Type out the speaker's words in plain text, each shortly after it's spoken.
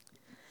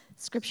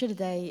Scripture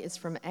today is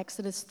from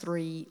Exodus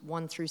 3,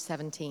 1 through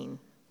 17.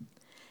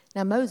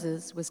 Now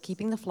Moses was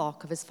keeping the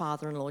flock of his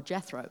father-in-law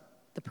Jethro,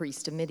 the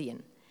priest of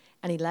Midian,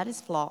 and he led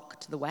his flock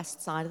to the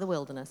west side of the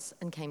wilderness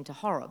and came to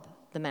Horeb,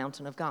 the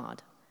mountain of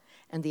God.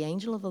 And the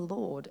angel of the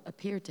Lord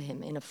appeared to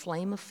him in a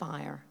flame of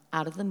fire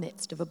out of the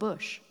midst of a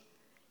bush.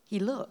 He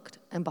looked,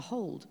 and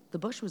behold, the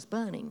bush was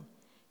burning,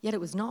 yet it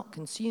was not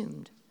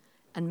consumed.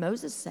 And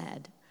Moses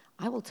said,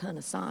 I will turn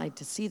aside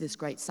to see this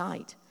great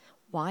sight,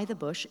 why the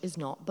bush is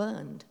not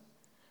burned.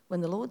 When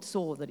the Lord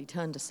saw that he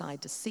turned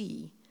aside to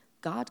see,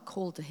 God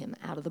called to him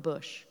out of the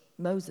bush,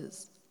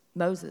 Moses,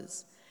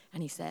 Moses.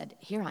 And he said,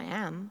 Here I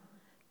am.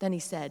 Then he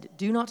said,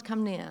 Do not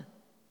come near.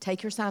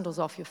 Take your sandals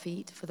off your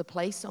feet, for the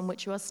place on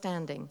which you are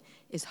standing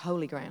is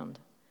holy ground.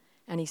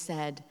 And he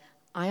said,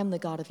 I am the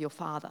God of your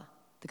father,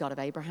 the God of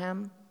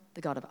Abraham,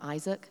 the God of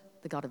Isaac,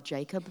 the God of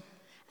Jacob.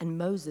 And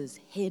Moses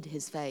hid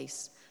his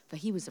face, for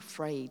he was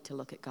afraid to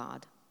look at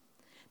God.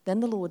 Then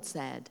the Lord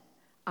said,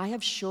 I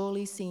have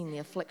surely seen the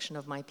affliction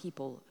of my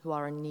people who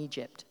are in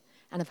Egypt,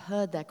 and have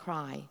heard their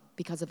cry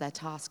because of their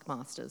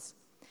taskmasters.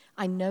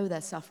 I know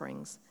their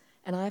sufferings,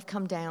 and I have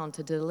come down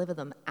to deliver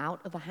them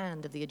out of the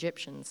hand of the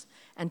Egyptians,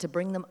 and to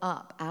bring them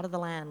up out of the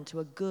land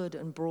to a good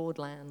and broad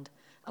land,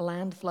 a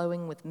land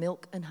flowing with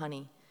milk and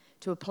honey,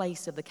 to a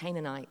place of the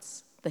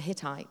Canaanites, the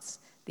Hittites,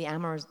 the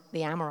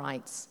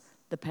Amorites,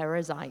 the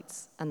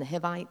Perizzites, and the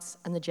Hivites,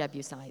 and the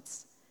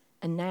Jebusites.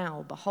 And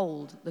now,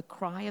 behold, the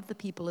cry of the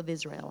people of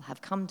Israel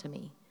have come to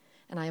me,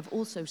 and I have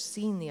also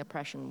seen the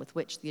oppression with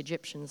which the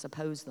Egyptians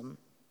oppose them.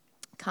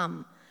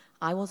 Come,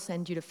 I will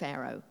send you to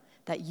Pharaoh,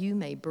 that you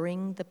may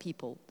bring the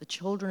people, the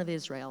children of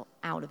Israel,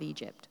 out of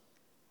Egypt.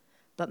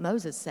 But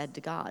Moses said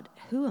to God,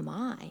 Who am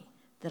I,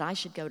 that I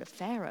should go to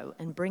Pharaoh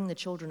and bring the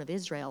children of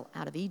Israel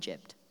out of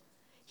Egypt?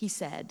 He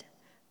said,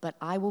 But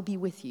I will be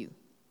with you,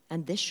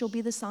 and this shall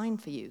be the sign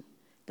for you,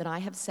 that I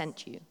have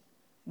sent you.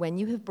 When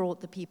you have brought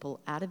the people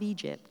out of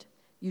Egypt,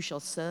 you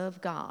shall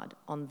serve God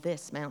on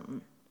this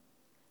mountain.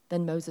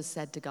 Then Moses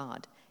said to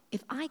God,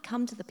 If I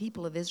come to the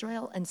people of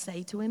Israel and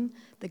say to him,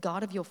 The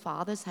God of your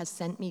fathers has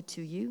sent me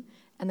to you,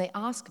 and they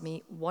ask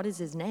me, What is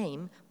his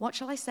name? What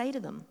shall I say to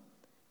them?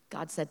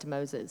 God said to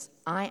Moses,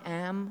 I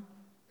am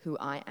who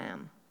I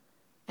am.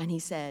 And he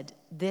said,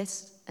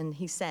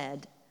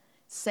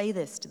 Say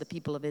this to the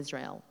people of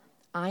Israel,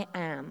 I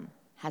am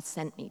has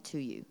sent me to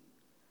you.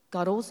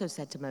 God also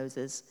said to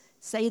Moses,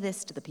 Say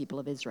this to the people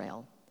of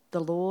Israel, The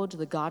Lord,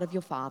 the God of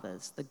your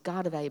fathers, the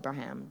God of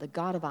Abraham, the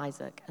God of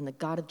Isaac, and the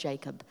God of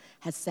Jacob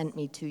has sent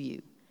me to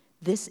you.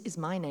 This is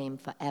my name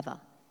forever,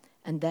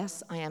 and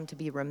thus I am to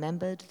be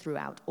remembered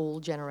throughout all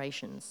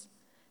generations.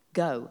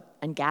 Go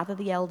and gather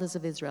the elders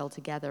of Israel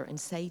together and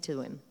say to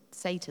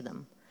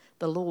them,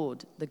 The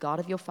Lord, the God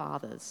of your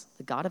fathers,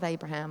 the God of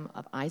Abraham,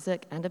 of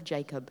Isaac, and of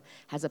Jacob,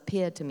 has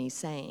appeared to me,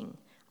 saying,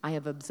 I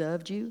have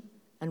observed you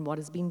and what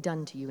has been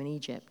done to you in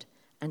Egypt,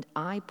 and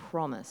I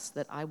promise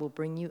that I will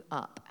bring you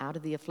up out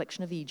of the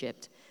affliction of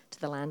Egypt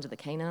to the land of the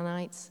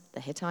Canaanites, the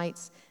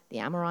Hittites, the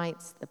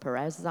Amorites, the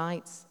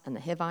Perizzites, and the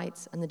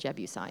Hivites, and the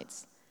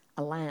Jebusites,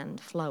 a land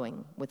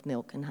flowing with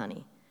milk and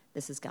honey.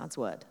 This is God's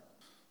word.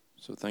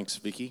 So thanks,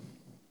 Vicki.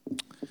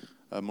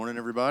 Morning,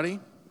 everybody.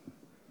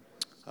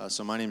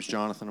 So my name's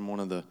Jonathan. I'm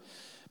one of the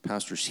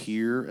pastors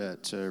here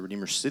at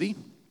Redeemer City,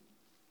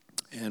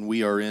 and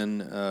we are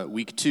in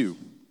week 2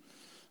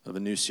 of a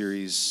new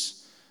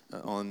series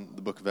on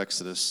the book of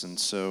Exodus. And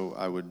so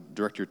I would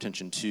direct your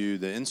attention to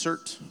the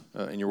insert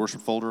in your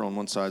worship folder. On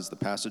one side is the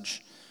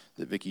passage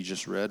that Vicki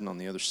just read, and on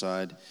the other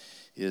side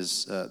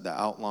is the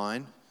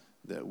outline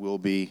that we'll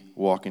be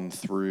walking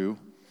through.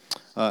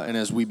 And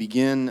as we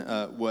begin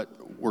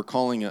what we're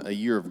calling a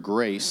year of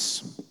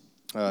grace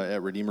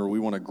at Redeemer, we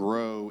want to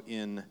grow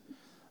in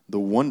the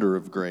wonder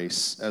of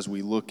grace as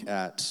we look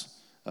at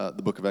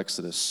the book of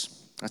Exodus.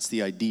 That's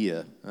the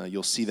idea.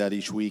 You'll see that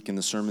each week in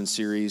the sermon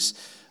series.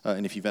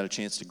 And if you've had a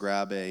chance to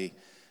grab a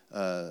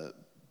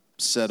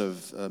set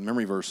of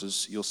memory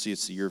verses, you'll see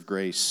it's the year of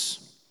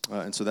grace.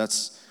 And so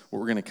that's what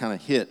we're going to kind of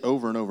hit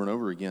over and over and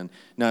over again.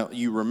 Now,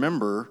 you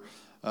remember,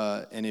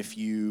 and if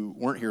you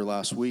weren't here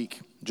last week,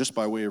 just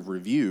by way of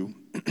review,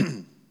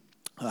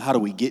 how do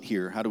we get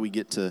here? How do we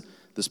get to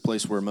this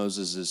place where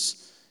Moses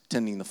is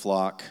tending the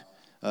flock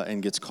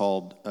and gets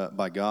called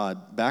by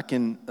God? Back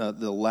in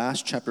the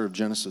last chapter of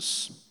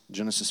Genesis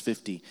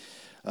 50,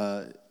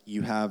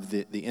 you have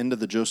the end of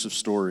the Joseph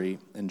story,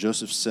 and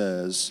Joseph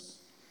says,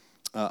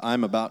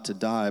 I'm about to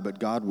die, but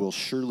God will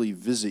surely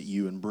visit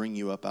you and bring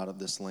you up out of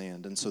this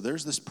land. And so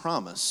there's this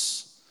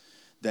promise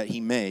that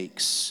he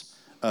makes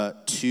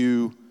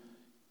to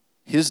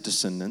his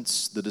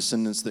descendants, the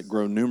descendants that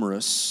grow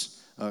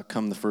numerous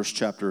come the first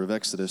chapter of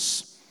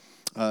Exodus.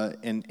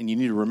 And you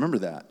need to remember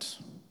that.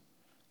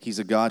 He's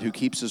a God who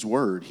keeps his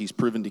word. He's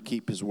proven to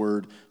keep his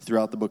word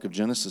throughout the book of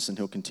Genesis, and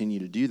he'll continue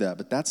to do that.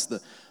 But that's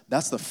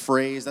the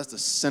phrase, that's the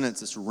sentence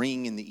that's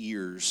ringing in the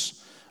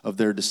ears of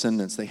their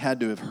descendants. They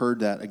had to have heard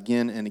that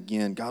again and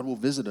again. God will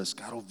visit us.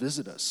 God will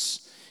visit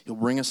us. He'll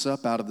bring us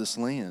up out of this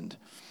land.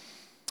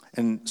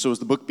 And so as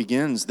the book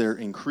begins, they're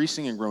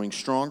increasing and growing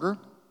stronger.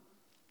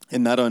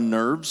 And that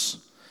unnerves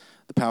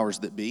the powers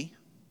that be.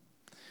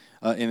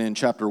 And in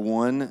chapter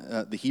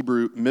 1, the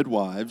Hebrew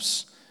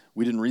midwives,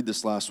 we didn't read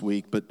this last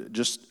week, but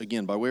just,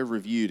 again, by way of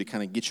review to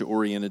kind of get you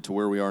oriented to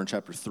where we are in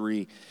chapter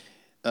 3,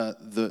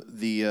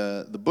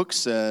 the book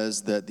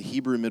says that the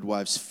Hebrew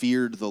midwives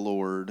feared the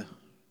Lord,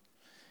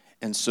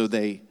 and so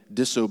they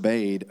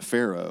disobeyed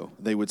Pharaoh.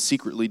 They would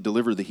secretly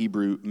deliver the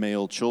Hebrew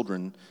male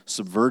children,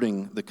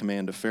 subverting the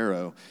command of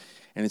Pharaoh.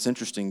 And it's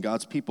interesting,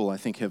 God's people, I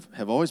think,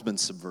 have always been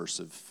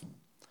subversive.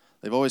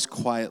 They've always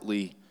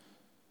quietly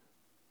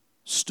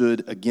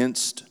stood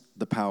against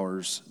the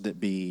powers that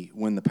be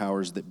when the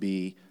powers that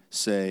be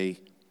say,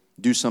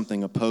 do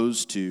something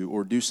opposed to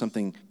or do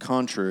something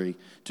contrary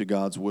to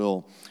God's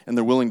will. And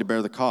they're willing to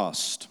bear the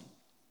cost.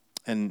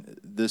 And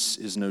this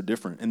is no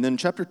different. And then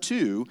chapter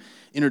 2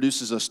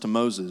 introduces us to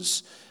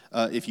Moses.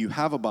 If you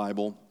have a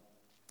Bible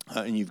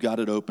and you've got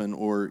it open,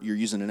 or you're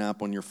using an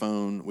app on your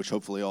phone, which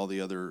hopefully all the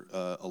other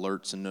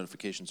alerts and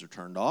notifications are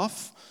turned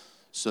off,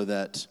 so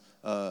that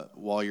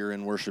while you're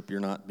in worship, you're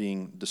not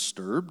being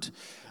disturbed.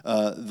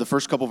 The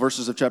first couple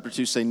verses of chapter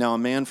 2 say, now a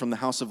man from the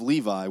house of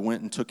Levi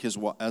went and took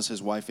as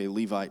his wife a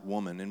Levite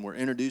woman. And we're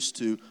introduced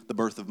to the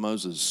birth of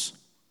Moses.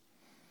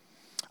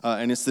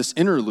 And it's this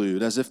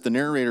interlude, as if the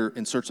narrator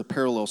inserts a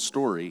parallel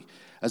story,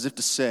 as if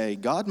to say,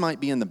 God might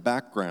be in the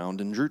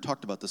background, and Drew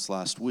talked about this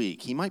last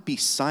week. He might be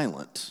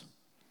silent,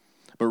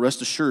 but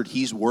rest assured,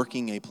 he's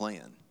working a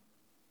plan.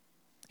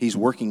 He's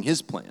working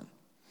his plan.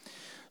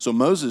 So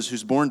Moses,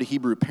 who's born to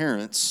Hebrew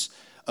parents,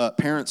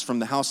 parents from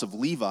the house of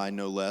Levi,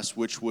 no less,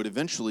 which would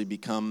eventually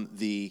become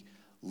the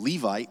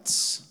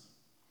Levites,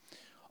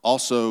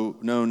 also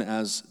known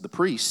as the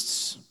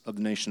priests of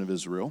the nation of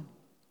Israel.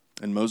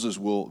 And Moses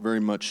will very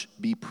much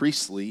be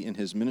priestly in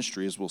his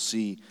ministry, as we'll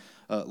see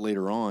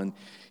later on.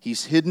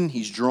 He's hidden,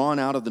 he's drawn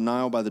out of the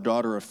Nile by the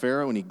daughter of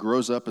Pharaoh, and he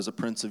grows up as a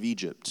prince of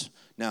Egypt.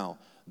 Now,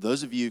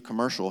 those of you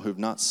commercial who've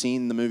not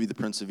seen the movie The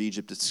Prince of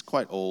Egypt, it's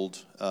quite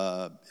old.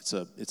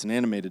 It's an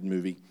animated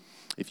movie.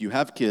 If you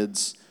have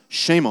kids,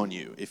 shame on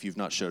you if you've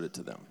not showed it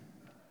to them.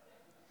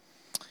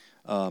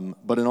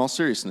 But in all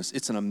seriousness,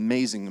 it's an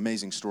amazing,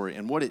 amazing story.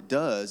 And what it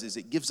does is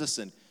it gives us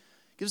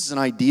an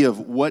idea of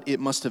what it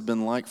must have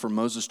been like for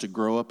Moses to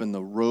grow up in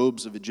the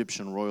robes of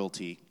Egyptian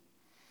royalty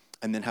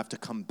and then have to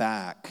come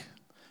back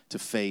to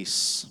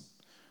face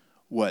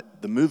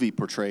what the movie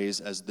portrays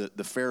as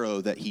the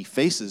Pharaoh that he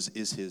faces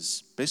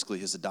is basically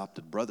his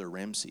adopted brother,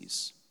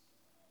 Ramses.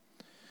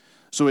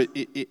 So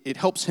it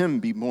helps him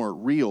be more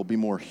real, be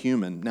more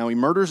human. Now, he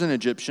murders an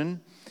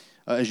Egyptian,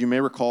 as you may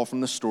recall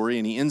from the story,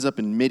 and he ends up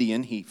in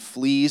Midian. He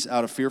flees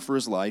out of fear for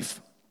his life.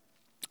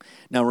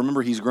 Now,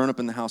 remember, he's grown up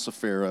in the house of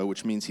Pharaoh,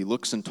 which means he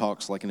looks and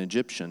talks like an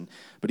Egyptian,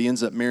 but he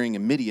ends up marrying a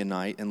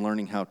Midianite and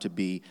learning how to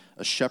be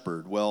a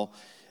shepherd. Well,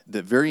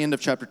 the very end of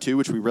chapter 2,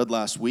 which we read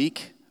last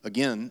week,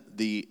 again,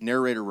 the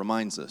narrator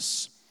reminds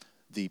us,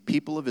 the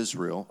people of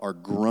Israel are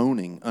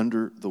groaning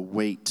under the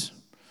weight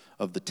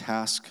of the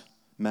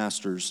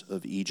taskmasters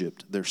of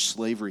Egypt. Their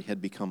slavery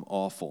had become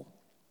awful.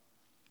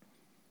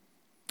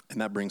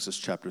 And that brings us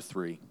chapter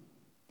 3.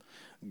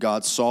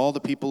 God saw the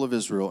people of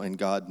Israel, and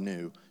God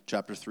knew.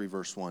 Chapter 3,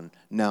 verse 1.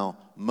 Now,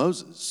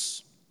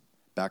 Moses,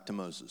 back to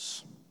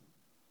Moses.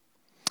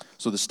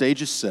 So the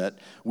stage is set.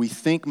 We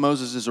think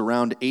Moses is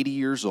around 80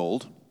 years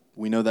old.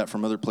 We know that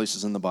from other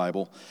places in the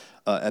Bible.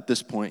 At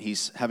this point,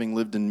 he's having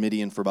lived in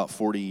Midian for about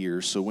 40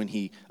 years. So when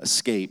he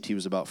escaped, he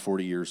was about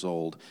 40 years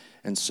old.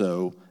 And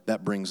so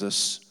that brings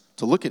us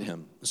to look at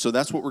him. So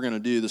that's what we're going to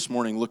do this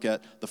morning, look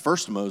at the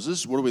first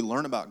Moses. What do we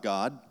learn about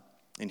God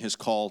in his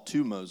call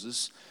to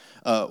Moses?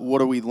 What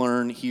do we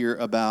learn here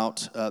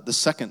about the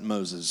second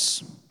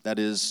Moses, that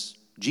is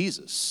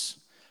Jesus?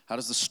 How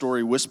does the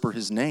story whisper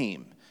his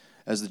name,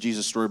 as the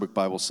Jesus Storybook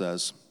Bible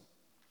says?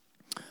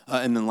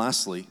 And then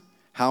lastly,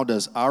 how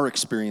does our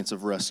experience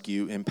of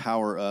rescue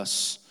empower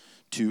us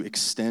to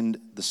extend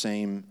the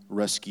same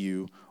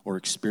rescue or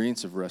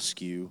experience of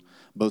rescue,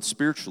 both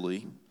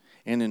spiritually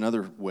and in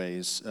other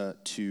ways,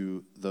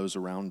 to those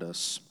around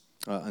us?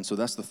 And so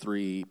that's the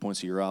 3 points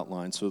of your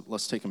outline. So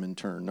let's take them in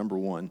turn. Number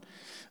 1,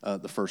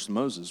 the first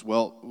Moses.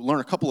 Well, we'll learn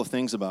a couple of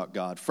things about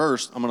God.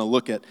 First, I'm going to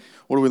look at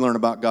what do we learn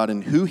about God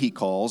and who he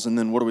calls, and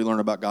then what do we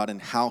learn about God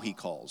and how he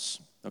calls.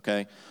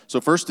 Okay?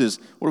 So first is,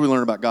 what do we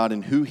learn about God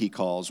and who he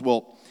calls?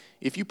 Well,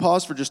 if you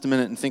pause for just a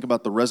minute and think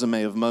about the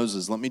resume of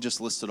Moses, let me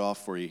just list it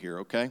off for you here,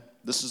 okay?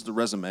 This is the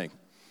resume.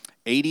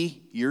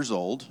 80 years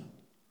old.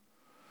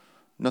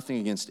 Nothing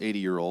against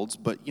 80-year-olds,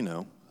 but,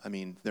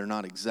 they're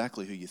not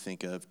exactly who you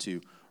think of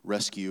to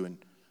rescue and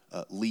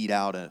lead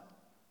out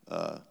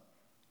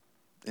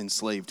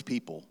enslaved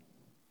people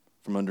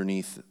from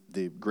underneath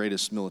the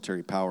greatest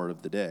military power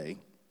of the day.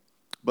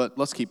 But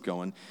let's keep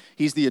going.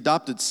 He's the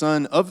adopted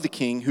son of the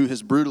king who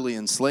has brutally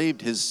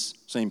enslaved his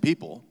same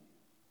people.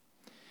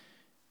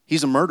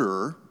 He's a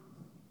murderer.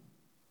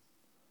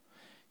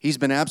 He's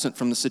been absent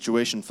from the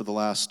situation for the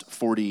last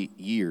 40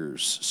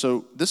 years.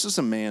 So this is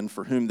a man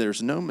for whom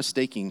there's no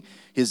mistaking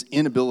his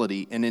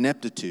inability and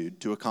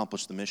ineptitude to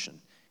accomplish the mission.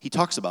 He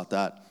talks about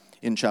that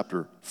in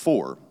chapter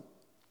 4.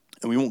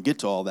 And we won't get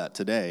to all that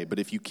today, but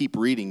if you keep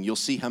reading, you'll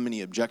see how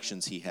many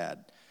objections he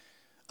had.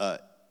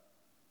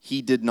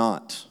 He did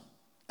not,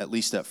 at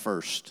least at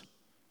first,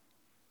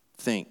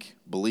 think,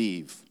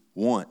 believe,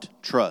 want,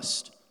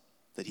 trust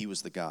that he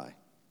was the guy.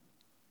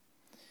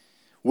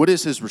 What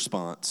is his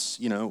response?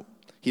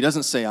 He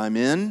doesn't say, I'm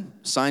in,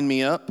 sign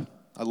me up,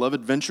 I love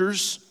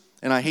adventures,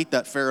 and I hate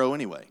that Pharaoh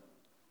anyway.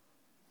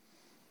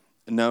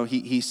 No,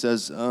 he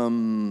says,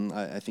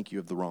 I think you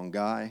have the wrong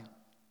guy.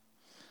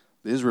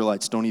 The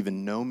Israelites don't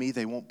even know me.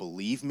 They won't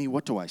believe me.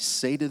 What do I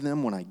say to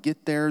them when I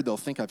get there? They'll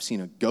think I've seen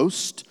a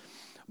ghost.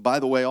 By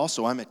the way,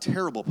 also, I'm a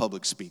terrible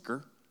public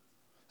speaker.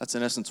 That's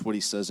in essence what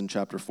he says in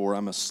chapter 4. I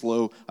have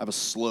a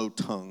slow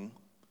tongue.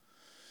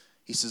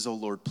 He says, oh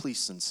Lord, please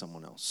send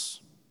someone else.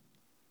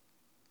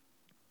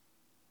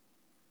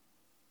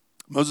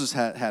 Moses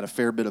had a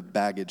fair bit of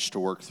baggage to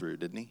work through,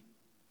 didn't he?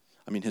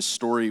 I mean, his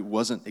story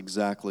wasn't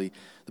exactly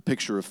the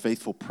picture of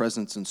faithful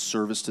presence and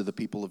service to the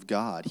people of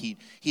God. He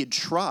had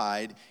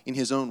tried in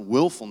his own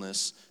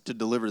willfulness to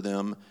deliver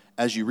them,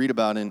 as you read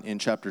about in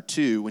chapter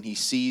 2, when he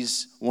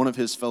sees one of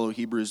his fellow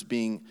Hebrews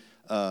being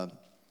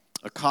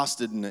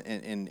accosted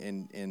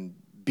and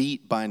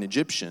beat by an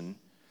Egyptian.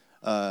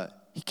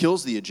 He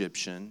kills the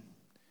Egyptian,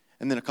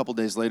 and then a couple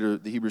days later,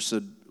 the Hebrews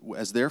said,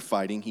 as they're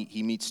fighting,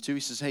 he meets two. He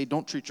says, hey,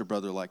 don't treat your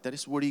brother like that. He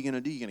says, what are you going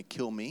to do? You're going to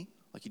kill me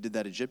like you did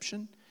that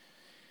Egyptian?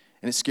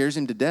 And it scares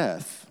him to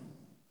death.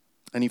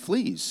 And he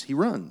flees. He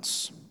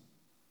runs.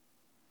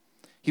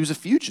 He was a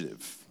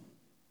fugitive.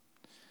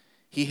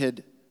 He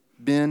had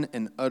been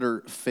an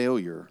utter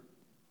failure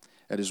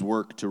at his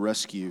work to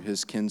rescue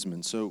his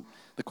kinsmen. So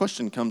the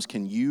question comes,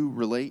 can you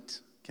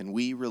relate? Can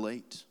we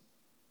relate?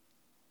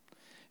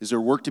 Is there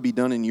work to be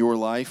done in your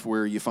life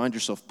where you find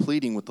yourself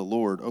pleading with the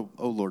Lord, oh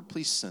Lord,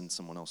 please send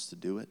someone else to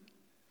do it?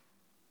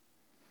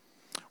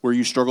 Where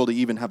you struggle to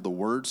even have the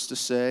words to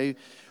say,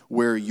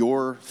 where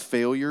your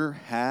failure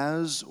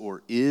has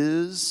or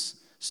is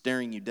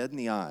staring you dead in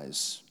the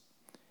eyes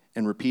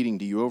and repeating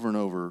to you over and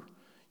over,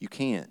 you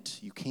can't,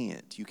 you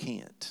can't, you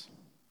can't.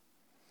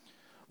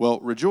 Well,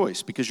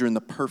 rejoice because you're in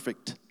the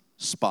perfect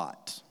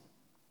spot.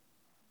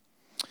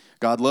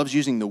 God loves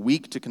using the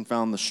weak to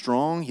confound the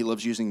strong. He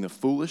loves using the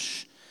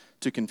foolish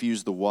to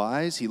confuse the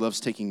wise. He loves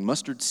taking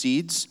mustard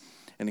seeds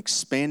and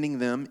expanding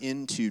them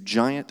into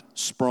giant,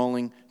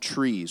 sprawling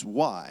trees.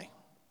 Why?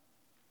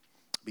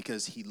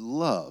 Because he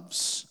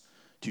loves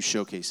to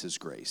showcase his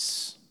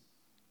grace.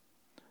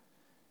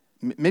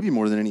 Maybe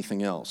more than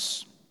anything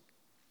else.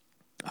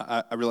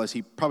 I realize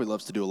he probably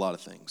loves to do a lot of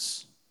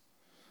things.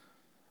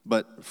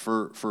 But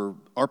for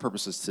our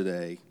purposes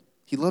today,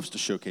 he loves to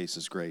showcase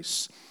his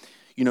grace.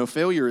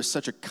 Failure is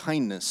such a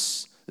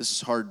kindness. This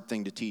is a hard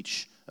thing to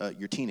teach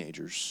your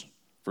teenagers,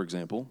 for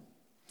example.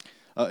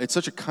 It's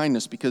such a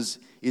kindness because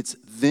it's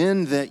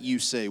then that you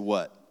say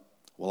what?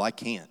 Well, I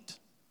can't.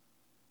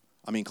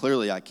 I mean,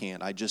 clearly I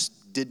can't. I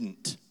just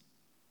didn't.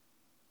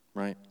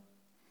 Right?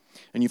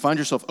 And you find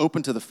yourself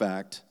open to the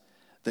fact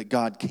that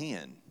God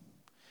can.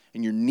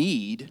 And your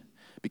need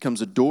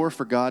becomes a door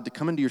for God to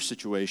come into your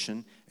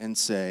situation and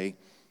say,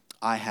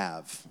 I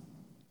have.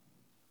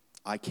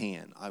 I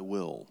can. I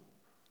will.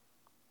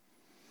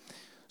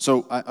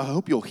 So I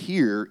hope you'll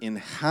hear in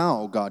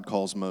how God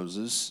calls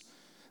Moses.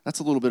 That's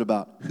a little bit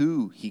about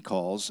who he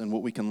calls and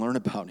what we can learn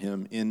about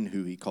him in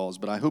who he calls.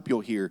 But I hope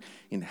you'll hear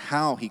in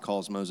how he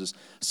calls Moses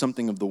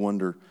something of the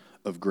wonder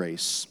of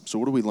grace. So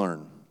what do we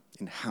learn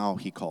in how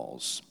he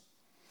calls?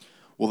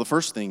 Well, the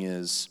first thing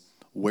is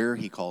where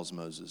he calls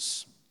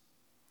Moses.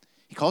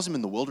 He calls him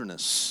in the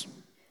wilderness.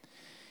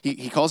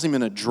 He calls him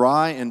in a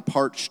dry and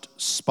parched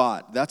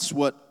spot. That's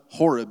what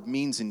Horeb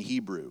means in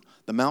Hebrew.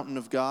 The mountain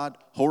of God,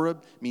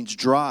 Horeb, means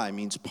dry,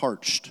 means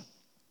parched.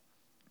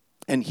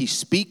 And he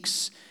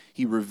speaks,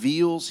 he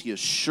reveals, he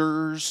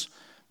assures,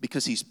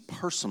 because he's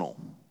personal.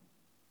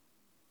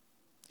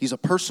 He's a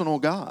personal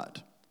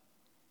God.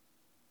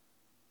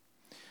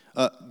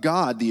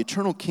 God, the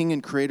eternal king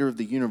and creator of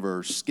the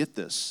universe, get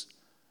this,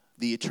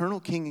 the eternal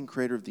king and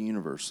creator of the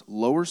universe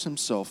lowers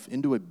himself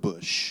into a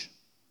bush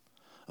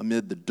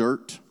amid the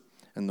dirt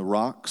and the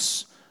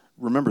rocks.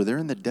 Remember, they're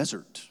in the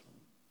desert.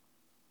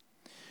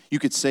 You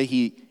could say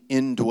he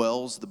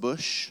indwells the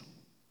bush.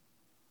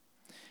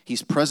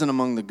 He's present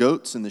among the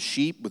goats and the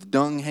sheep with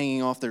dung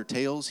hanging off their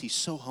tails. He's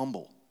so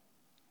humble.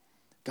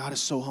 God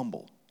is so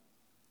humble.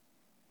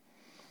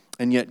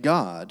 And yet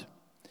God,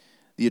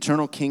 the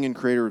eternal king and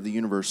creator of the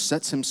universe,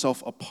 sets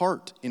himself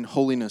apart in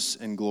holiness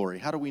and glory.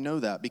 How do we know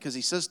that? Because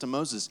he says to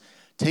Moses,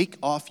 take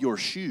off your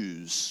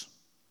shoes.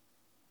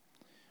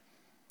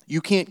 You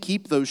can't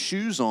keep those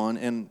shoes on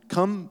and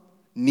come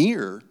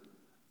near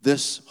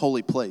this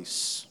holy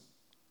place.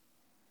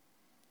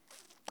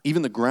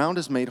 Even the ground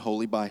is made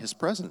holy by his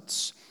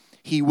presence.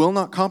 He will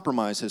not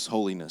compromise his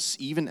holiness,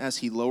 even as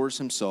he lowers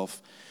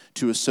himself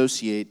to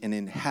associate and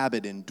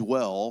inhabit and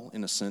dwell,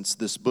 in a sense,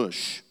 this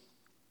bush.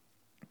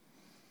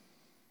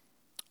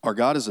 Our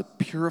God is a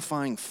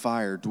purifying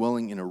fire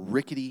dwelling in a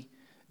rickety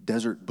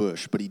desert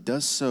bush, but he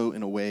does so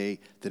in a way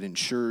that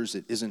ensures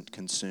it isn't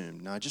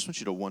consumed. Now, I just want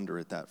you to wonder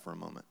at that for a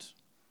moment.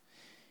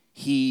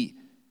 He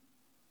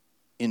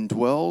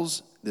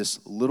indwells this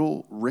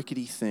little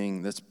rickety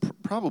thing that's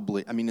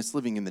probably, it's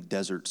living in the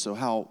desert, so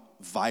how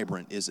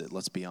vibrant is it?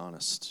 Let's be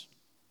honest.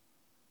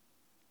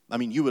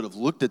 You would have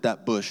looked at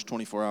that bush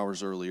 24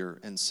 hours earlier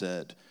and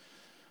said,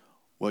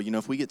 well,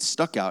 if we get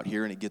stuck out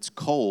here and it gets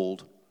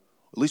cold,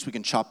 at least we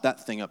can chop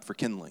that thing up for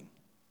kindling.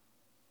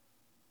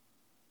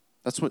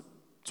 That's what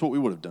we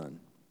would have done.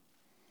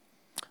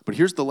 But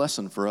here's the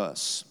lesson for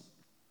us.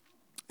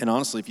 And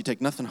honestly, if you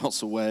take nothing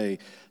else away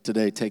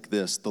today, take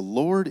this. The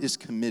Lord is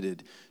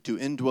committed to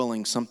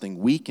indwelling something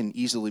weak and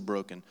easily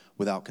broken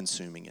without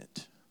consuming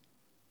it.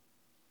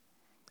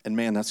 And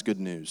man, that's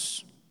good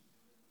news.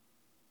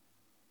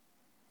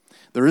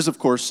 There is, of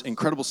course,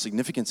 incredible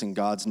significance in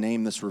God's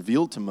name that's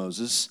revealed to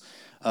Moses.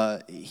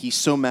 He's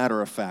so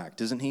matter of fact,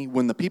 isn't he?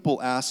 When the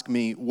people ask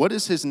me, what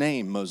is his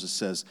name, Moses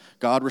says,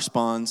 God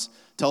responds,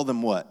 tell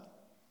them what?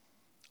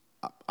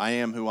 I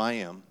am who I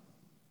am,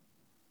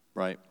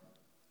 right?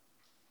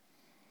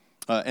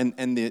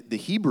 And the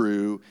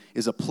Hebrew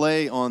is a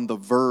play on the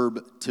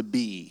verb to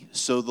be.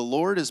 So the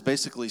Lord is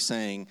basically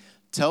saying,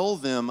 tell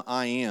them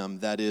I am,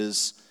 that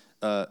is,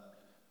 the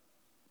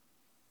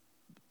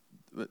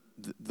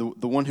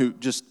one who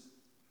just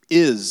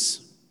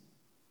is,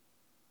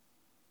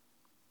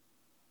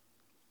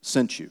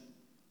 sent you.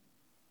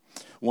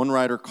 One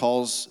writer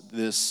calls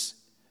this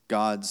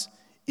God's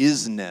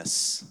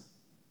isness.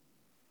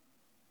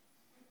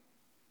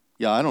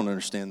 Yeah, I don't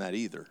understand that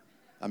either.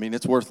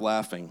 It's worth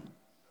laughing.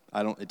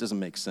 It doesn't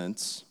make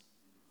sense.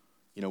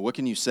 What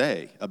can you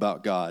say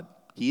about God?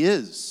 He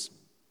is.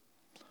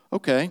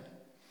 Okay.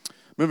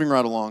 Moving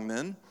right along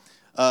then.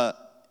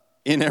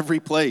 In every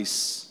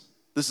place,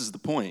 this is the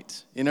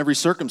point. In every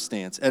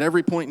circumstance, at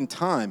every point in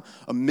time,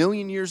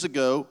 1,000,000 years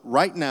ago,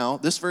 right now,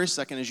 this very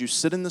second, as you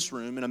sit in this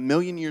room, and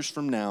 1,000,000 years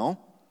from now,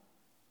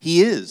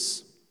 he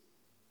is.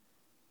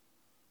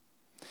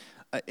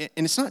 And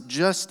it's not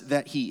just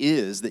that he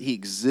is, that he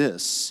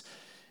exists.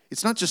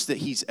 It's not just that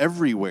he's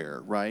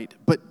everywhere, right?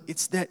 But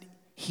it's that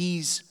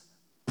he's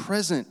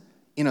present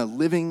in a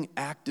living,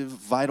 active,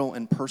 vital,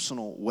 and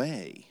personal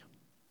way.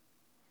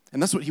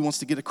 And that's what he wants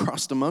to get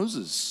across to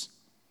Moses.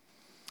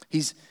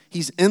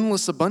 He's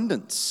endless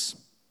abundance.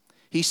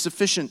 He's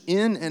sufficient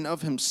in and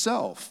of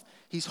himself.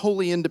 He's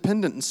wholly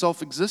independent and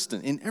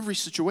self-existent in every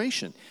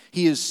situation.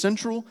 He is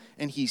central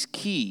and he's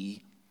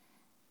key,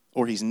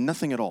 or he's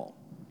nothing at all.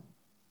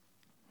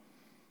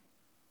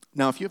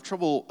 Now, if you have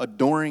trouble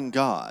adoring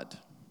God,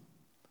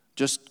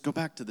 just go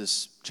back to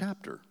this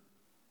chapter.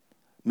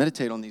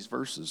 Meditate on these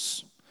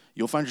verses.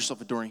 You'll find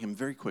yourself adoring him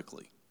very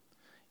quickly,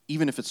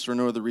 even if it's for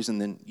no other reason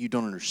than you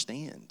don't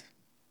understand.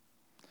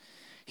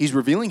 He's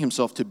revealing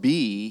himself to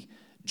be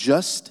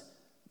just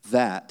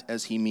that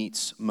as he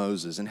meets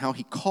Moses. And how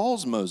he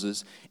calls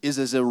Moses is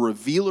as a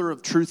revealer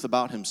of truth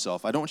about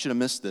himself. I don't want you to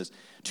miss this.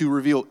 To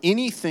reveal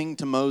anything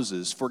to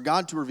Moses, for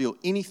God to reveal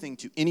anything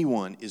to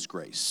anyone is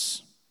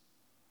grace.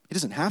 He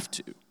doesn't have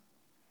to.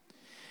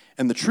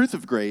 And the truth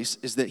of grace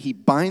is that he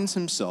binds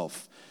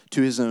himself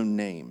to his own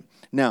name.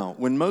 Now,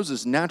 when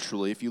Moses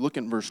naturally, if you look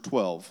at verse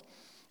 12,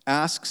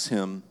 asks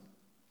him,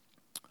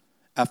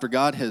 after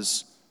God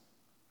has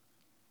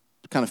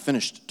kind of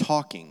finished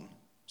talking,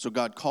 so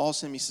God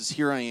calls him, he says,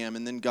 here I am,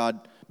 and then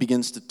God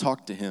begins to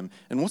talk to him.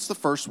 And what's the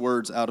first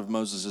words out of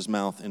Moses'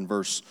 mouth in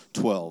verse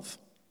 11?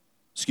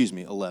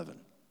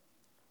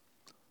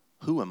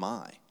 Who am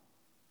I?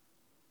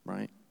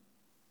 Right?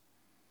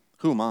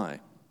 Who am I?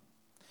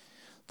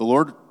 The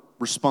Lord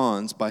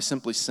responds by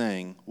simply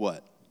saying,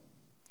 what?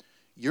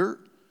 You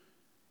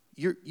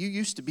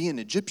used to be an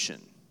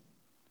Egyptian.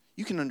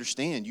 You can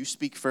understand. You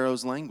speak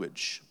Pharaoh's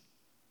language.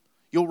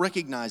 You'll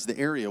recognize the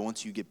area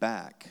once you get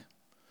back.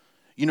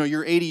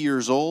 You're 80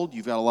 years old.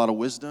 You've got a lot of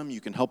wisdom.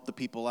 You can help the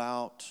people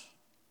out.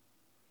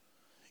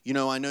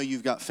 I know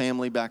you've got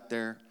family back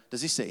there.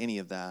 Does he say any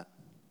of that?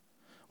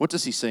 What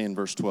does he say in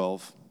verse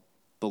 12?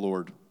 The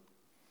Lord,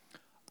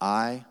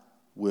 I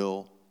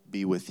will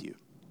be with you.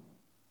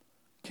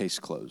 Case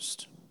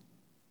closed.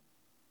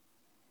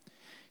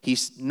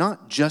 He's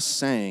not just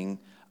saying,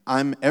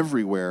 I'm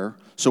everywhere,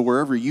 so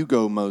wherever you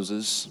go,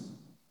 Moses,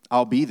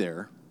 I'll be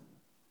there.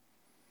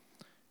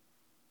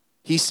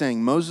 He's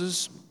saying,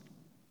 Moses,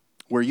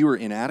 where you are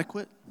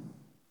inadequate,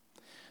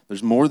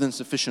 there's more than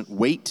sufficient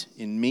weight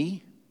in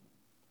me.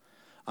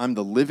 I'm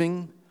the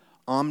living,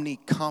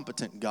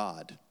 omnicompetent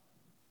God.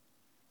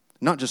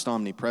 Not just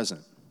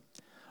omnipresent,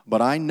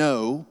 but I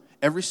know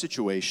every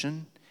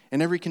situation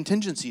and every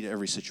contingency to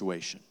every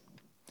situation.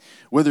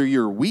 Whether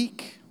you're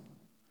weak,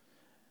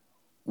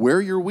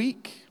 where you're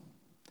weak,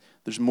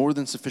 there's more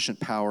than sufficient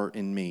power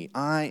in me.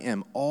 I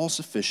am all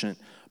sufficient,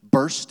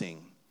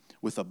 bursting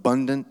with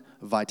abundant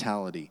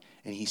vitality.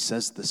 And he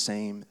says the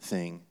same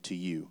thing to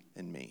you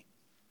and me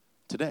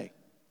today.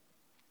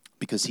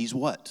 Because he's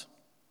what?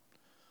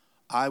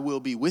 I will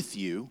be with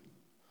you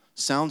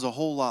sounds a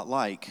whole lot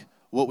like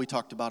what we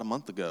talked about a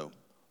month ago.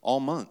 All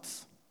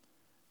month.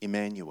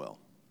 Emmanuel.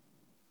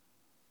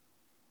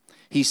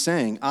 He's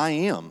saying, I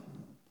am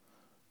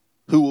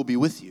who will be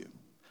with you.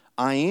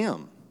 I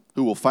am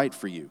who will fight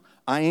for you.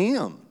 I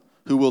am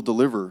who will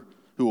deliver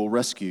who will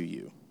rescue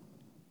you.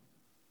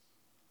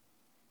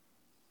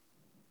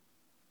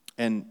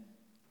 And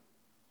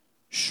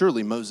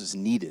surely Moses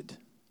needed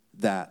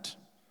that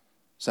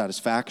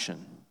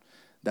satisfaction,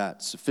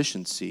 that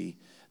sufficiency,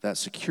 that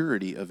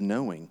security of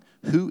knowing,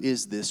 who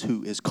is this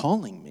who is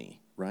calling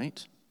me,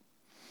 right?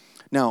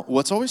 Now,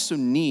 what's always so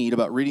neat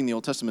about reading the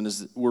Old Testament is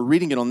that we're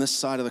reading it on this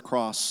side of the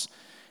cross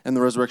and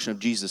the resurrection of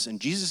Jesus.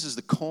 And Jesus is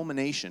the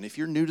culmination. If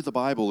you're new to the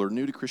Bible or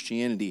new to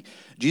Christianity,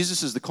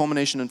 Jesus is the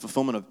culmination and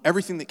fulfillment of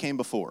everything that came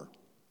before.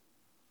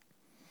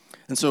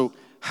 And so,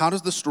 how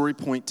does the story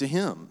point to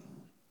him?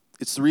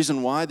 It's the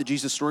reason why the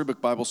Jesus Storybook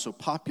Bible is so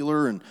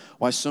popular and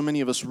why so many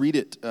of us read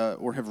it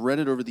or have read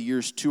it over the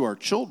years to our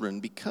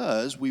children,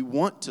 because we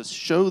want to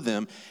show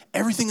them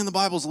everything in the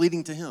Bible is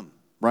leading to him,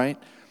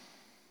 right?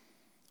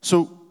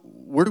 So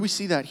where do we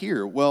see that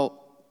here?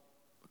 Well,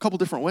 a couple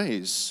different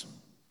ways,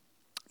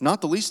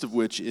 not the least of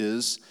which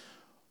is,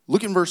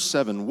 look in verse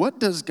 7. What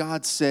does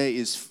God say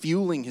is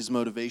fueling his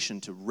motivation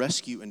to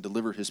rescue and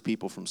deliver his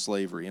people from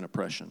slavery and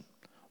oppression?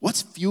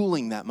 What's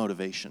fueling that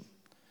motivation?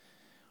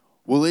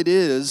 Well, it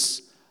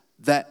is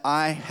that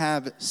I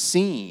have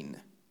seen,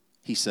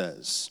 he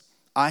says.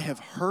 I have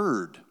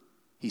heard,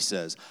 he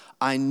says.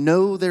 I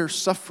know their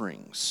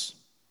sufferings.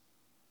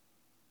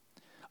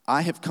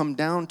 I have come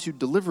down to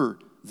deliver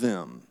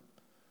them.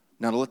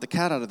 Now, to let the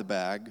cat out of the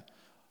bag,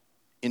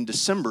 in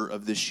December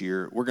of this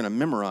year, we're going to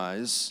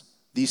memorize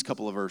these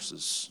couple of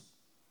verses.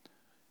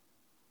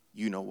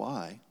 You know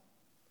why?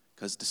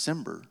 Because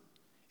December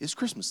is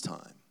Christmas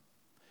time.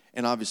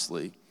 And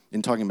obviously,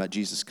 in talking about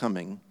Jesus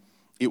coming,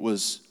 it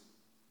was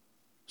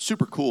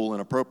super cool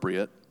and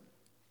appropriate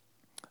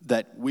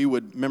that we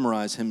would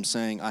memorize him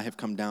saying, I have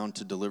come down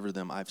to deliver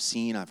them. I've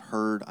seen, I've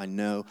heard, I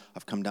know,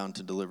 I've come down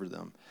to deliver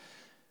them.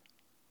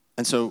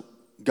 And so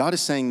God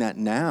is saying that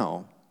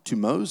now to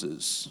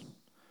Moses,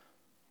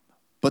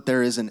 but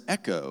there is an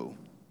echo,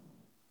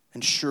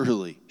 and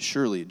surely,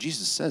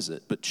 Jesus says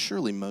it, but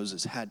surely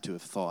Moses had to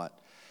have thought,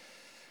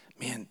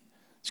 man,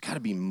 there's got to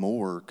be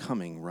more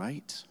coming,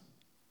 right?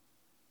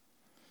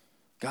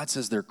 God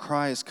says, their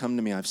cry has come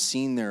to me. I've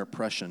seen their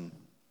oppression.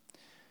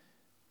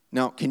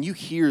 Now, can you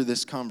hear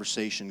this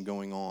conversation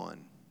going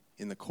on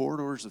in the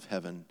corridors of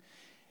heaven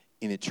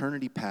in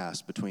eternity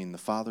past between the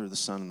Father, the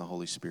Son, and the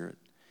Holy Spirit?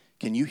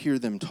 Can you hear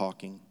them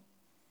talking?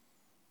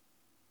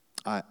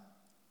 I've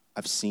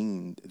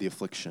seen the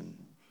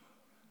affliction.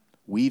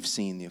 We've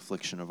seen the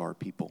affliction of our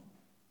people.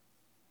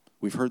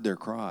 We've heard their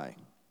cry.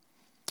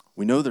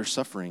 We know their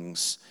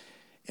sufferings.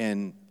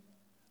 And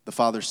the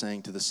Father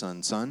saying to the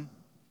Son, Son,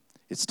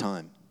 it's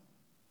time.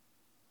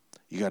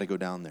 You got to go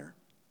down there.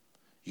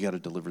 You got to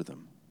deliver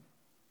them.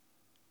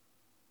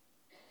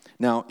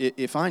 Now,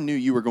 if I knew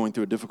you were going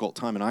through a difficult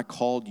time and I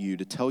called you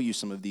to tell you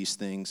some of these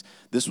things,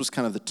 this was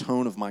kind of the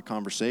tone of my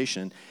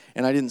conversation.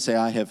 And I didn't say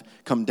I have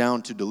come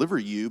down to deliver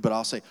you, but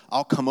I'll say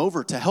I'll come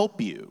over to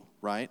help you,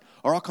 right?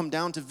 Or I'll come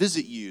down to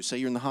visit you, say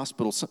you're in the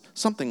hospital,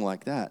 something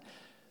like that.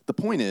 The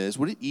point is,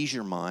 would it ease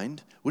your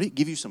mind? Would it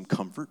give you some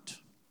comfort?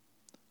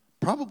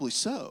 Probably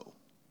so.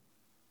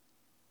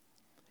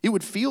 It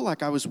would feel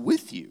like I was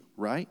with you,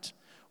 right?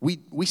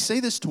 We say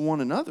this to one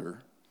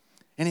another,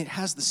 and it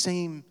has the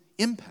same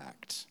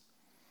impact.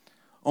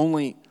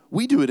 Only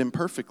we do it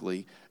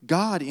imperfectly.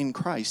 God in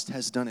Christ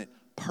has done it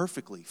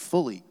perfectly,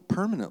 fully,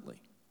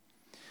 permanently.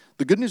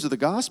 The good news of the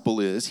gospel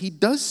is he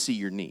does see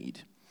your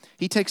need.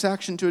 He takes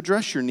action to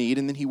address your need,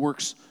 and then he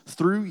works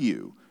through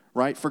you,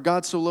 right? For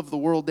God so loved the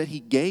world that he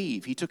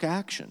gave. He took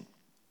action.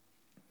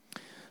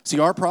 See,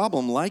 our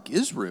problem, like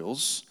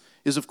Israel's,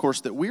 is, of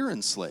course, that we're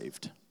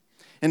enslaved.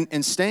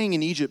 And staying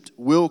in Egypt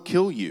will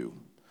kill you.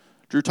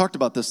 Drew talked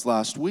about this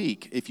last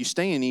week. If you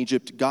stay in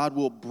Egypt, God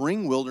will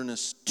bring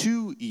wilderness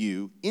to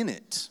you in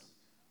it.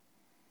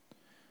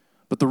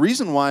 But the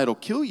reason why it'll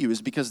kill you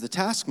is because the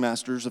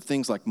taskmasters of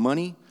things like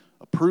money,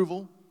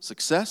 approval,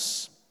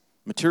 success,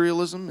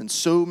 materialism, and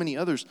so many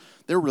others,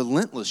 they're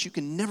relentless. You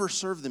can never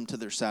serve them to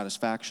their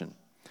satisfaction.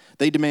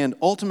 They demand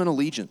ultimate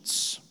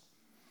allegiance.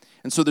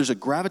 And so there's a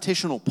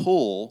gravitational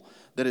pull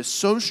that is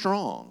so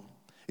strong,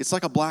 it's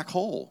like a black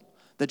hole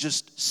that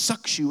just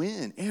sucks you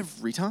in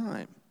every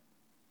time.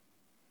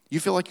 You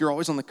feel like you're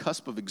always on the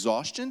cusp of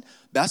exhaustion?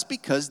 That's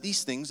because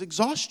these things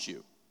exhaust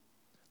you.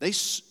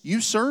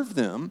 You serve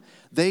them.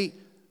 They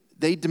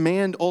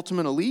demand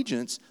ultimate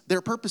allegiance.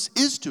 Their purpose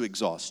is to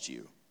exhaust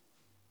you.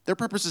 Their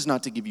purpose is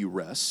not to give you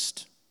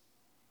rest.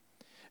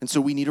 And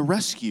so we need a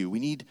rescue. We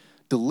need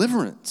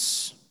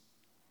deliverance.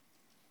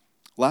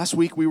 Last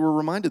week we were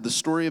reminded the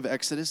story of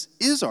Exodus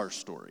is our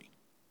story.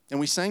 And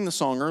we sang the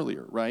song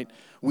earlier, right?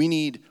 We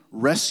need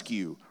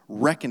rescue,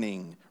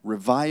 reckoning,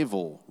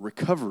 revival,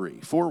 recovery.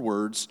 4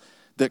 words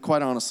that,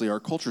 quite honestly, our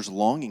culture's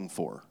longing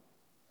for.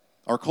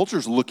 Our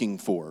culture's looking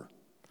for.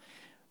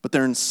 But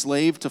they're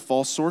enslaved to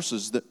false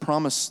sources that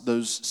promise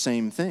those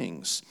same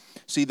things.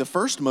 See, the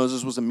first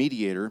Moses was a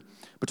mediator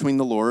between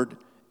the Lord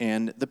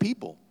and the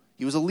people.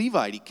 He was a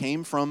Levite. He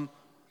came from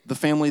the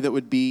family that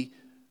would be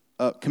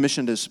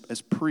commissioned as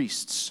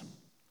priests.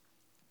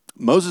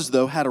 Moses,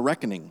 though, had a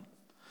reckoning.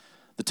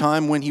 The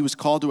time when he was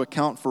called to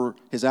account for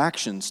his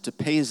actions, to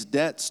pay his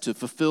debts, to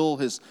fulfill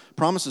his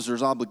promises or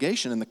his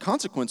obligation, and the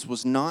consequence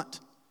was not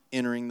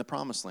entering the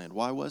promised land.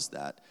 Why was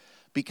that?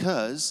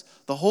 Because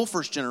the whole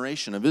first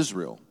generation of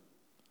Israel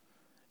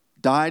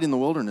died in the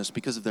wilderness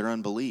because of their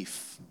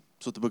unbelief.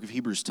 That's what the book of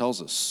Hebrews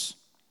tells us.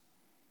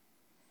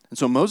 And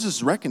so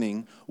Moses'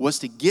 reckoning was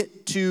to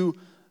get to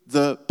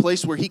the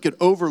place where he could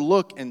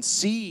overlook and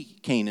see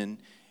Canaan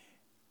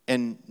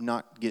and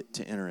not get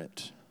to enter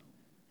it.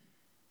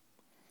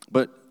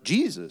 But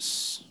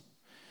Jesus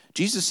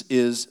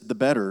is the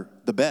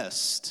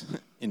best,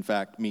 in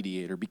fact,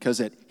 mediator, because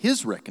at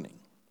his reckoning,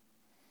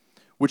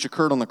 which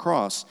occurred on the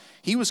cross,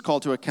 he was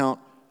called to account,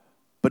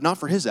 but not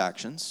for his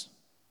actions,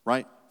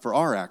 right? For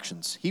our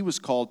actions. He was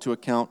called to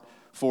account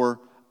for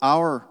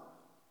our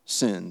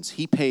sins.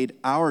 He paid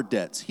our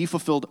debts. He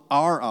fulfilled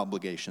our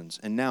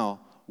obligations. And now,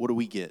 what do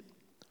we get?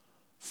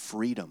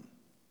 Freedom.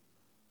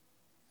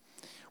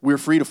 We're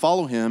free to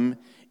follow him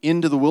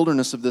into the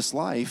wilderness of this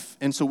life,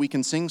 and so we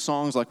can sing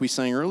songs like we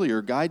sang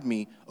earlier, "Guide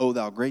me, O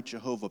thou great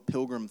Jehovah,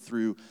 pilgrim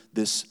through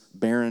this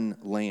barren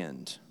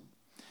land."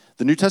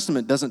 The New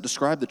Testament doesn't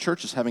describe the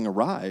church as having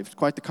arrived.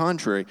 Quite the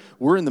contrary.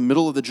 We're in the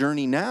middle of the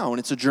journey now, and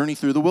it's a journey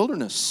through the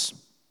wilderness.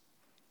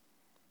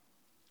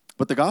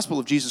 But the gospel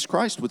of Jesus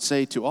Christ would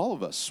say to all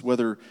of us,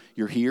 whether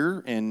you're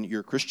here and you're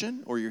a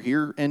Christian or you're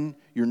here and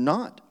you're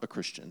not a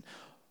Christian,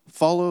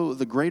 follow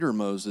the greater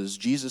Moses,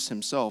 Jesus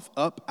himself,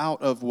 up out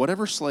of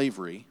whatever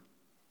slavery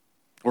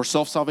or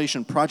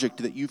self-salvation project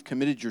that you've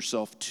committed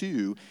yourself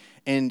to,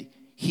 and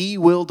he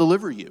will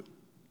deliver you.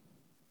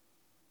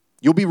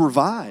 You'll be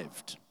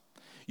revived.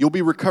 You'll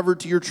be recovered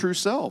to your true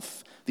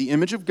self, the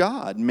image of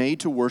God,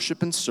 made to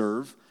worship and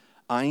serve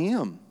I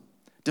am,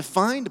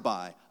 defined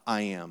by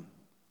I am.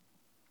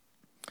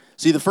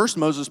 See, the first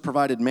Moses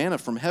provided manna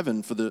from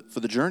heaven for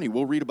the journey.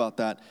 We'll read about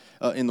that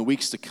in the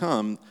weeks to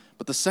come.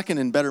 But the second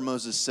and better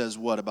Moses says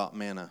what about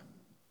manna?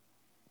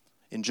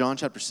 In John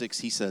chapter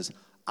 6, he says,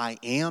 I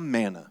am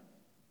manna.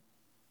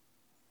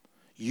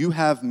 You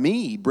have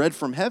me, bread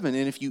from heaven,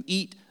 and if you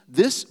eat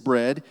this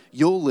bread,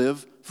 you'll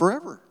live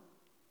forever.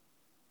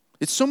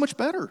 It's so much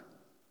better.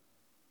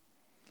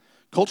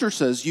 Culture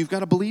says you've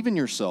got to believe in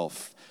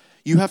yourself.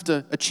 You have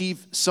to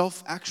achieve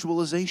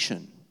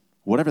self-actualization,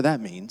 whatever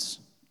that means.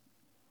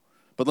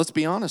 But let's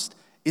be honest,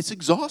 it's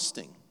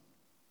exhausting.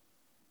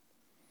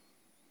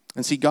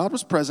 And see, God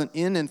was present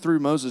in and through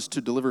Moses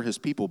to deliver his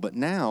people, but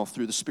now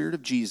through the Spirit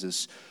of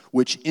Jesus,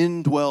 which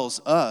indwells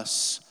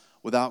us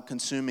without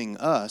consuming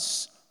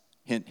us,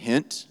 hint,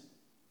 hint,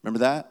 remember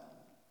that?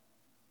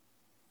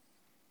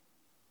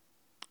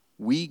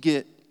 We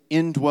get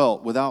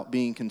indwelt without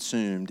being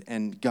consumed,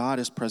 and God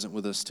is present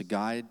with us to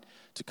guide,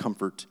 to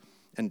comfort,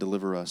 and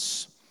deliver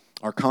us.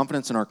 Our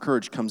confidence and our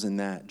courage comes in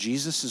that.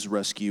 Jesus'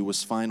 rescue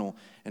was final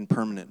and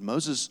permanent.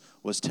 Moses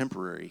was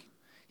temporary.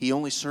 He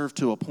only served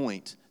to a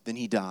point, then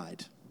he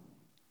died.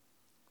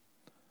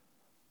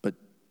 But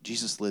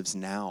Jesus lives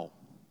now.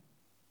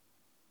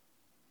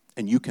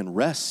 And you can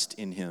rest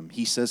in him.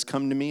 He says,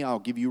 come to me, I'll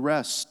give you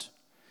rest.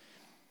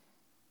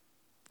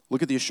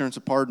 Look at the assurance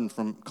of pardon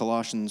from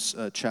Colossians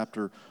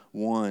chapter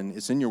 1.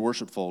 It's in your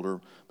worship folder.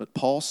 But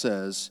Paul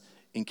says,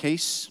 in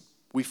case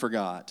we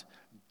forgot,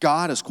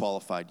 God has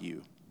qualified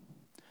you.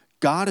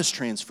 God has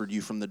transferred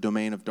you from the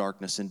domain of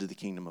darkness into the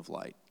kingdom of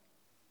light.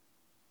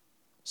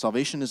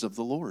 Salvation is of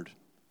the Lord.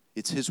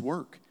 It's his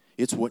work.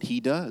 It's what he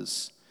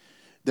does.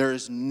 There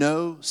is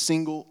no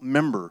single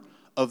member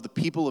of the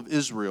people of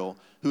Israel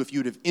who, if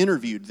you'd have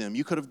interviewed them,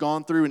 you could have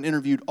gone through and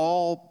interviewed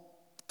all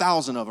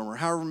 1,000 of them, or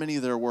however many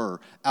there were,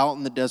 out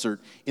in the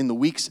desert in the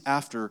weeks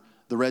after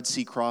the Red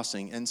Sea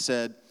crossing, and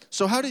said,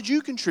 so how did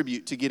you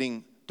contribute to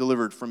getting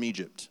delivered from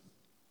Egypt?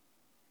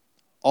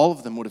 All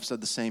of them would have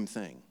said the same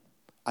thing.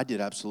 I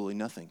did absolutely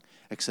nothing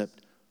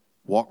except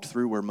walked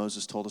through where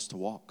Moses told us to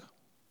walk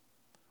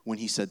when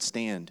he said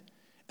stand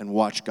and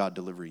watch God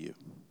deliver you.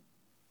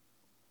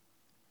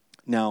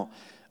 Now,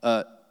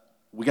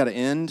 we got to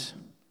end.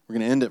 We're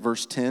going to end at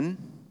verse 10,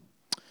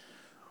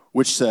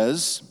 which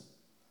says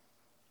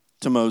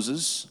to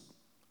Moses,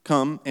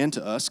 come, and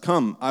to us,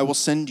 come, I will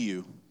send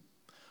you.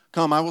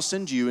 Come, I will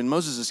send you, in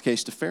Moses'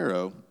 case, to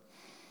Pharaoh.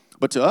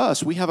 But to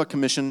us, we have a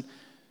commission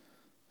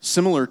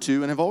similar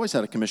to, and have always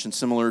had a commission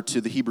similar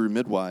to the Hebrew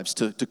midwives,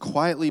 to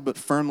quietly but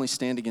firmly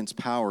stand against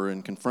power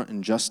and confront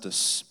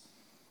injustice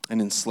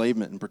and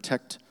enslavement and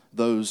protect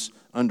those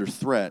under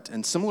threat.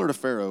 And similar to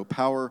Pharaoh,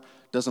 power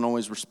doesn't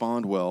always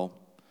respond well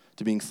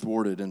to being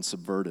thwarted and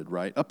subverted,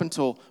 right? Up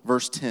until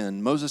verse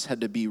 10, Moses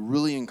had to be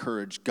really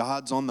encouraged.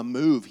 God's on the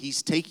move.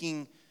 He's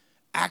taking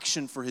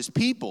action for his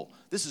people.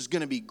 This is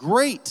going to be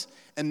great.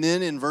 And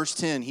then in verse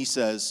 10, he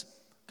says,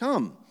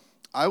 come,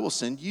 I will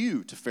send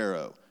you to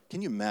Pharaoh.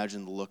 Can you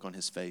imagine the look on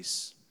his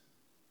face?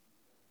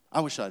 I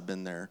wish I'd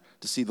been there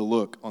to see the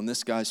look on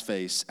this guy's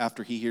face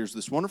after he hears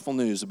this wonderful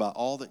news about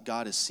all that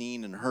God has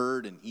seen and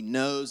heard, and he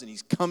knows, and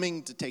he's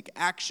coming to take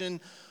action.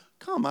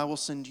 Come, I will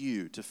send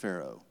you to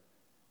Pharaoh.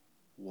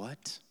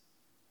 What?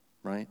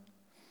 Right?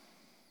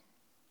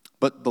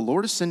 But the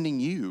Lord is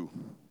sending you.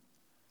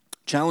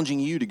 challenging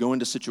you to go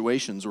into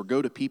situations or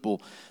go to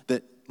people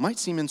that might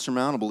seem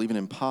insurmountable, even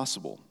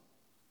impossible.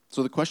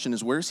 So the question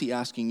is, where is he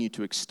asking you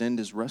to extend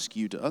his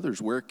rescue to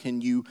others? Where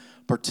can you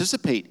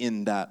participate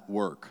in that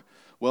work?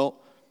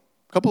 Well,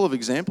 a couple of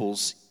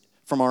examples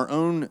from our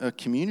own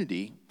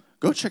community.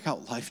 Go check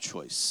out Life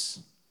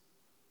Choice,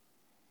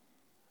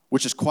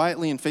 which is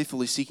quietly and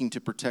faithfully seeking to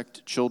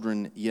protect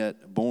children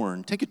yet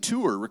born. Take a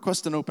tour,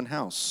 request an open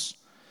house,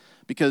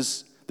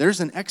 because there's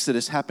an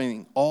exodus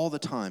happening all the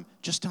time,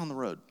 just down the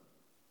road.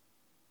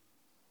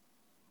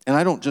 And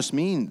I don't just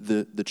mean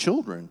the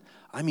children,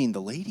 I mean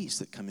the ladies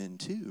that come in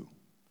too,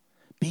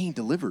 being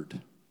delivered.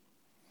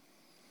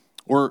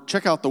 Or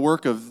check out the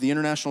work of the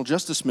International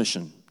Justice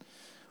Mission,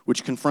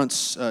 which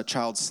confronts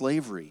child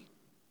slavery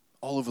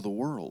all over the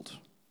world,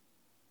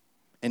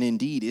 and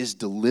indeed is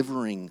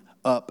delivering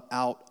up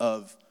out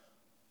of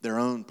their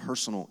own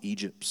personal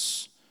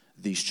Egypts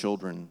these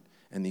children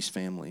and these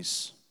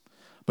families.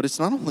 But it's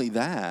not only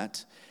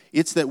that,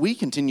 it's that we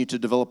continue to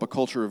develop a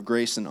culture of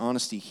grace and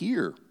honesty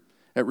here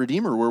at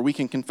Redeemer, where we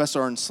can confess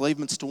our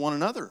enslavements to one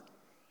another.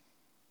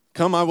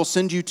 Come, I will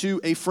send you to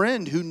a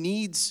friend who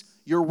needs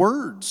your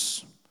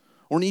words,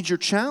 or needs your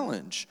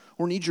challenge,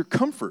 or needs your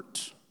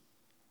comfort.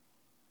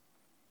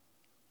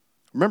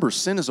 Remember,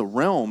 sin is a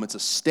realm, it's a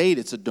state,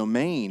 it's a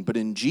domain, but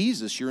in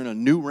Jesus, you're in a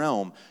new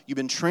realm. You've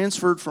been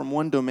transferred from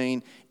one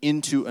domain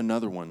into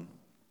another one.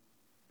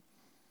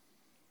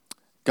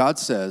 God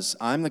says,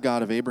 I'm the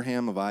God of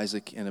Abraham, of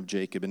Isaac, and of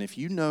Jacob. And if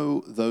you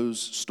know those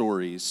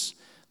stories,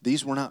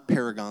 these were not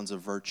paragons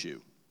of virtue.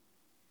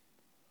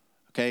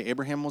 Okay,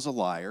 Abraham was a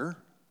liar,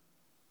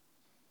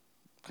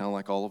 kind of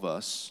like all of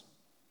us.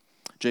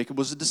 Jacob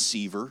was a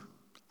deceiver,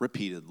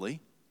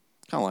 repeatedly,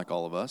 kind of like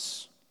all of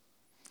us.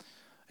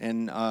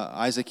 And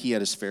Isaac, he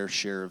had his fair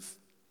share of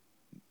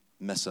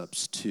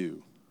mess-ups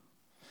too.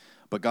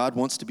 But God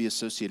wants to be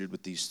associated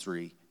with these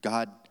three.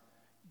 God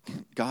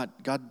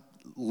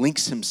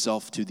links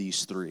himself to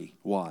these three.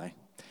 Why?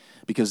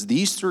 Because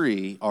these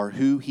three are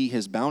who he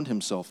has bound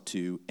himself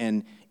to.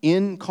 And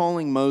in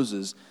calling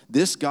Moses,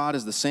 this God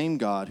is the same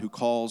God who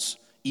calls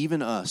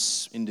even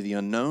us into the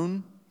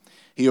unknown.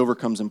 He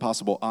overcomes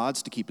impossible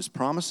odds to keep his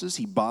promises.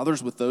 He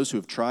bothers with those who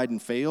have tried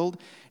and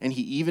failed. And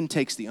he even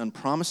takes the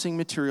unpromising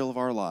material of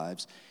our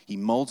lives. He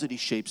molds it, he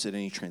shapes it,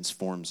 and he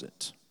transforms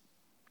it.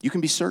 You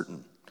can be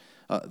certain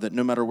that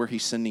no matter where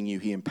he's sending you,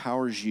 he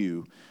empowers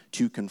you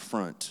to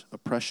confront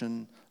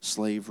oppression,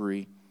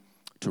 slavery,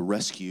 to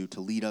rescue, to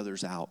lead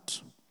others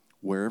out,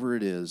 wherever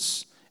it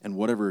is and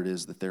whatever it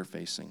is that they're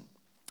facing.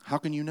 How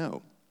can you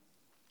know?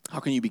 How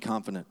can you be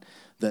confident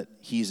that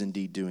he's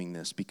indeed doing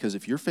this? Because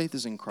if your faith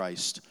is in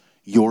Christ,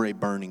 you're a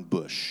burning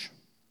bush.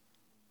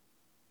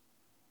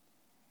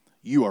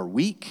 You are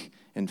weak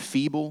and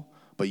feeble,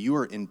 but you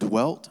are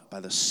indwelt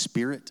by the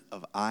Spirit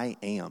of I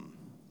am.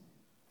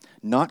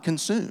 Not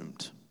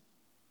consumed,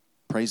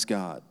 praise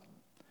God,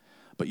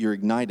 but you're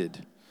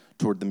ignited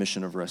toward the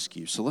mission of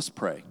rescue. So let's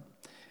pray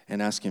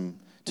and ask him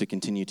to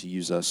continue to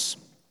use us.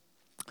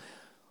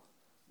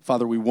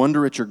 Father, we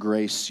wonder at your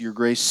grace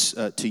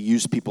to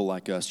use people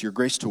like us, your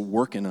grace to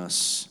work in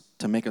us,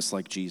 to make us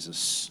like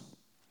Jesus.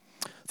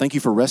 Thank you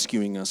for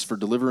rescuing us, for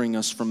delivering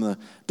us from the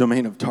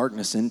domain of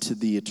darkness into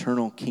the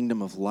eternal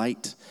kingdom of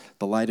light,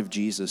 the light of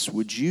Jesus.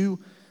 Would you,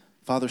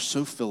 Father,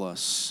 so fill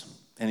us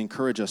and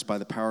encourage us by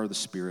the power of the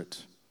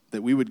Spirit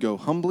that we would go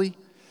humbly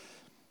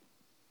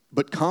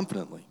but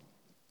confidently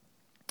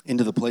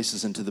into the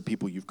places and to the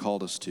people you've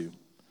called us to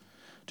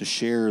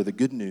share the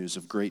good news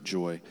of great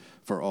joy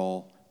for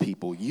all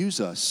people. Use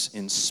us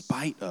in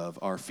spite of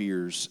our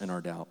fears and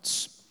our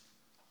doubts,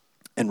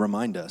 and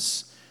remind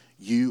us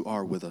you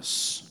are with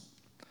us.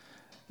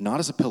 Not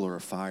as a pillar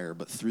of fire,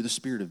 but through the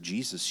Spirit of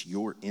Jesus,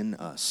 you're in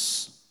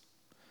us.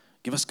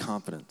 Give us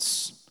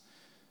confidence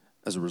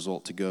as a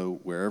result to go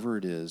wherever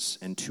it is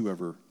and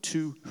to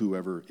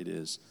whoever it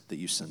is that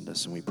you send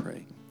us. And we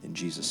pray in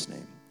Jesus'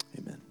 name,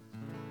 amen.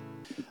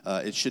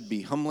 It should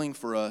be humbling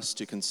for us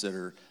to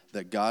consider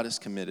that God is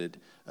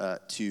committed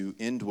to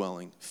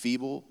indwelling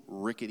feeble,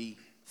 rickety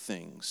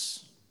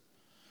things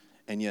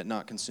and yet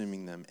not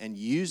consuming them and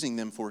using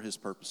them for his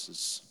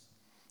purposes,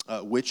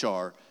 which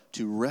are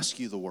to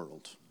rescue the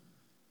world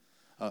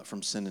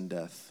from sin and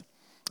death.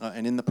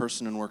 And in the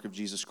person and work of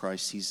Jesus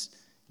Christ, he's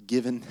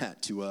given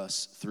that to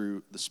us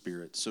through the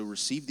Spirit. So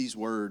receive these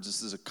words.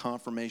 This is a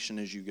confirmation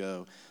as you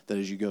go, that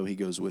as you go, he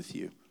goes with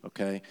you,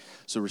 okay?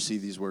 So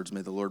receive these words.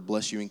 May the Lord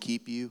bless you and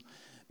keep you.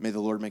 May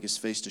the Lord make his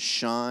face to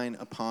shine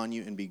upon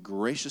you and be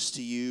gracious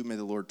to you. May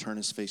the Lord turn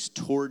his face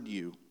toward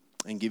you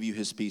and give you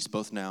his peace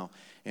both now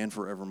and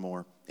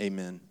forevermore.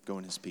 Amen. Go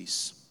in his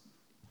peace.